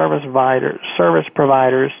professionals and service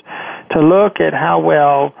providers to look at how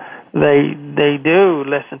well they do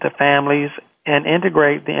listen to families and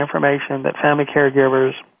integrate the information that family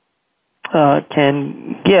caregivers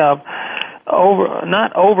can give,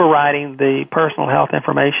 not overriding the Personal Health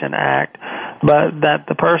Information Act, but that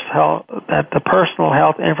the Personal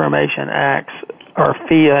Health Information Acts, or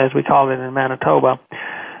FIA as we call it in Manitoba,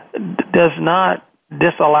 does not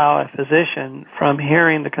disallow a physician from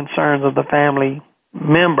hearing the concerns of the family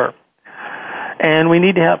member. And we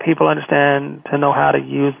need to help people understand to know how to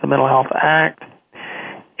use the Mental Health Act.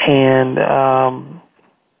 And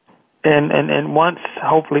once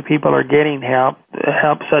hopefully people are getting help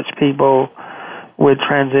such people would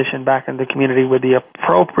transition back into the community with the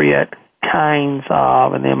appropriate kinds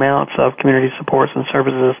of and the amounts of community supports and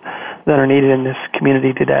services that are needed in this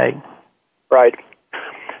community today. Right.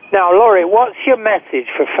 Now, Laurie, what's your message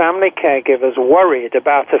for family caregivers worried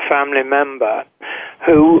about a family member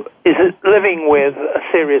who is living with a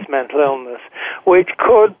serious mental illness, which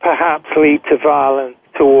could perhaps lead to violence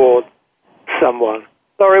toward someone?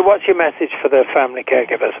 Laurie, what's your message for the family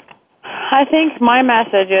caregivers? I think my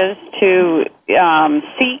message is to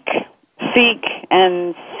seek,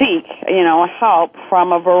 help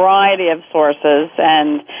from a variety of sources,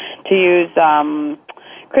 and to use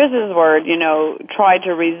Chris's word, try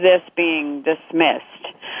to resist being dismissed.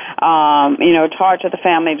 Talk to the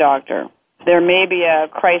family doctor. There may be a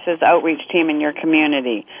crisis outreach team in your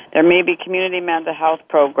community. There may be community mental health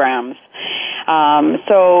programs.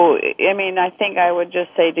 I think I would just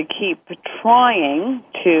say to keep trying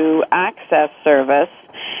to access service.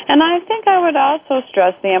 And I think I would also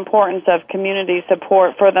stress the importance of community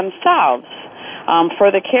support for themselves,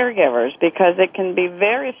 for the caregivers, because it can be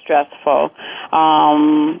very stressful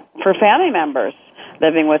for family members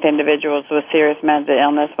living with individuals with serious mental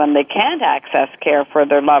illness when they can't access care for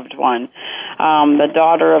their loved one. The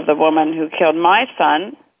daughter of the woman who killed my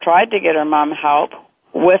son tried to get her mom help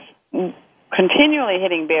with continually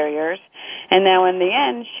hitting barriers, and now in the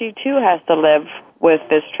end, she too has to live with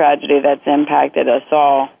this tragedy that's impacted us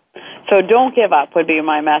all. So don't give up would be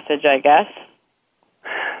my message, I guess.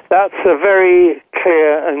 That's a very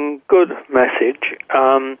clear and good message,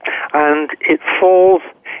 and it falls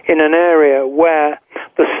in an area where,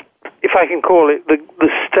 if I can call it, the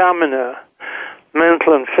stamina,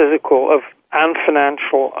 mental and physical, and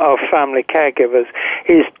financial of family caregivers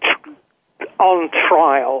is on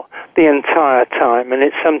trial the entire time, and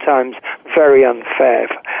it's sometimes very unfair.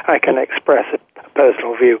 I can express a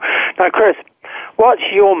personal view. Now, Chris, what's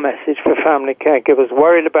your message for family caregivers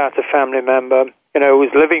worried about a family member,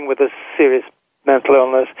 who's living with a serious mental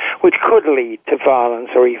illness, which could lead to violence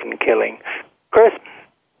or even killing? Chris?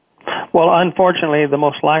 Well, unfortunately, the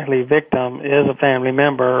most likely victim is a family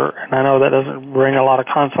member, and I know that doesn't bring a lot of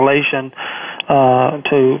consolation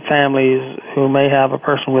to families who may have a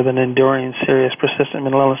person with an enduring, serious, persistent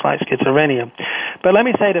mental illness like schizophrenia. But let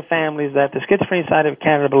me say to families that the Schizophrenia Society of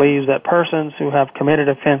Canada believes that persons who have committed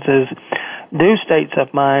offenses due states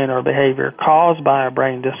of mind or behavior caused by a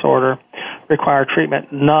brain disorder require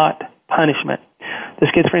treatment, not punishment. The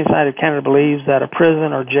Schizophrenia Society of Canada believes that a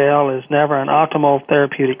prison or jail is never an optimal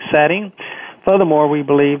therapeutic setting. Furthermore, we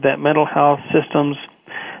believe that mental health systems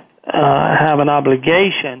have an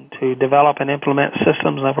obligation to develop and implement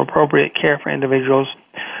systems of appropriate care for individuals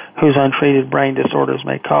whose untreated brain disorders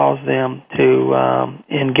may cause them to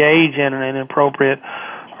engage in an inappropriate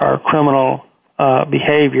or criminal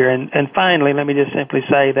behavior. And finally, let me just simply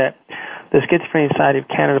say that the Schizophrenia Society of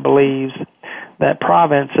Canada believes that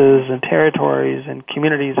provinces and territories and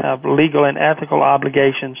communities have legal and ethical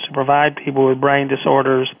obligations to provide people with brain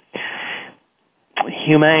disorders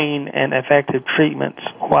humane and effective treatments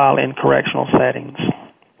while in correctional settings.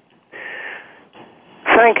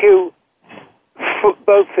 Thank you,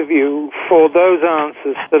 both of you, for those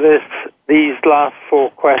answers to these last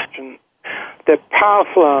four questions. They're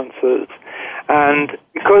powerful answers. And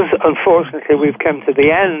because, unfortunately, we've come to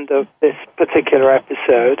the end of this particular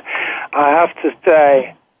episode, I have to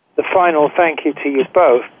say the final thank you to you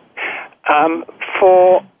both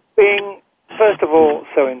for being, first of all,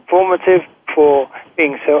 so informative, for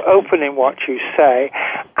being so open in what you say,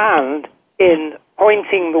 and in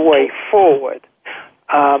pointing the way forward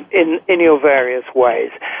in your various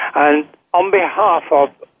ways. And on behalf of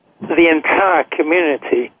the entire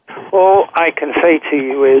community, all I can say to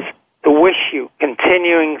you is to wish you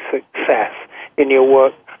continuing success in your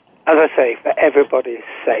work, as I say, for everybody's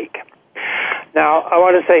sake. Now, I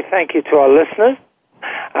want to say thank you to our listeners.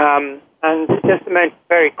 And just to mention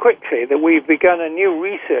very quickly that we've begun a new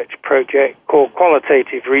research project called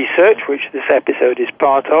Qualitative Research, which this episode is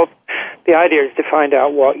part of. The idea is to find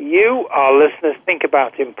out what you, our listeners, think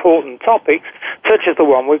about important topics, such as the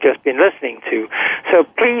one we've just been listening to. So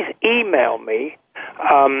please email me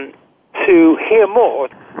to hear more.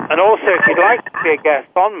 And also, if you'd like to be a guest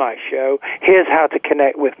on my show, here's how to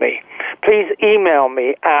connect with me. Please email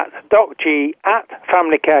me at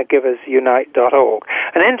docg@familycaregiversunite.org.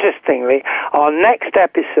 And interestingly, our next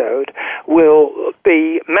episode will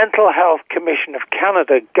be Mental Health Commission of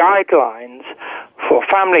Canada guidelines for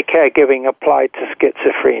family caregiving applied to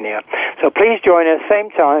schizophrenia. So please join us, same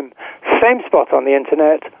time, same spot on the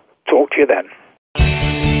internet. Talk to you then.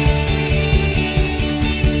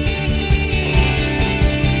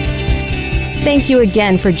 Thank you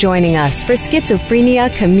again for joining us for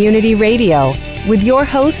Schizophrenia Community Radio with your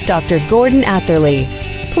host, Dr. Gordon Atherley.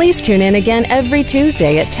 Please tune in again every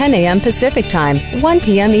Tuesday at 10 a.m. Pacific Time, 1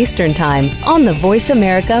 p.m. Eastern Time on the Voice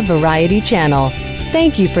America Variety Channel.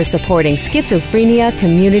 Thank you for supporting Schizophrenia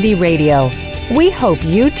Community Radio. We hope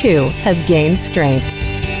you, too, have gained strength.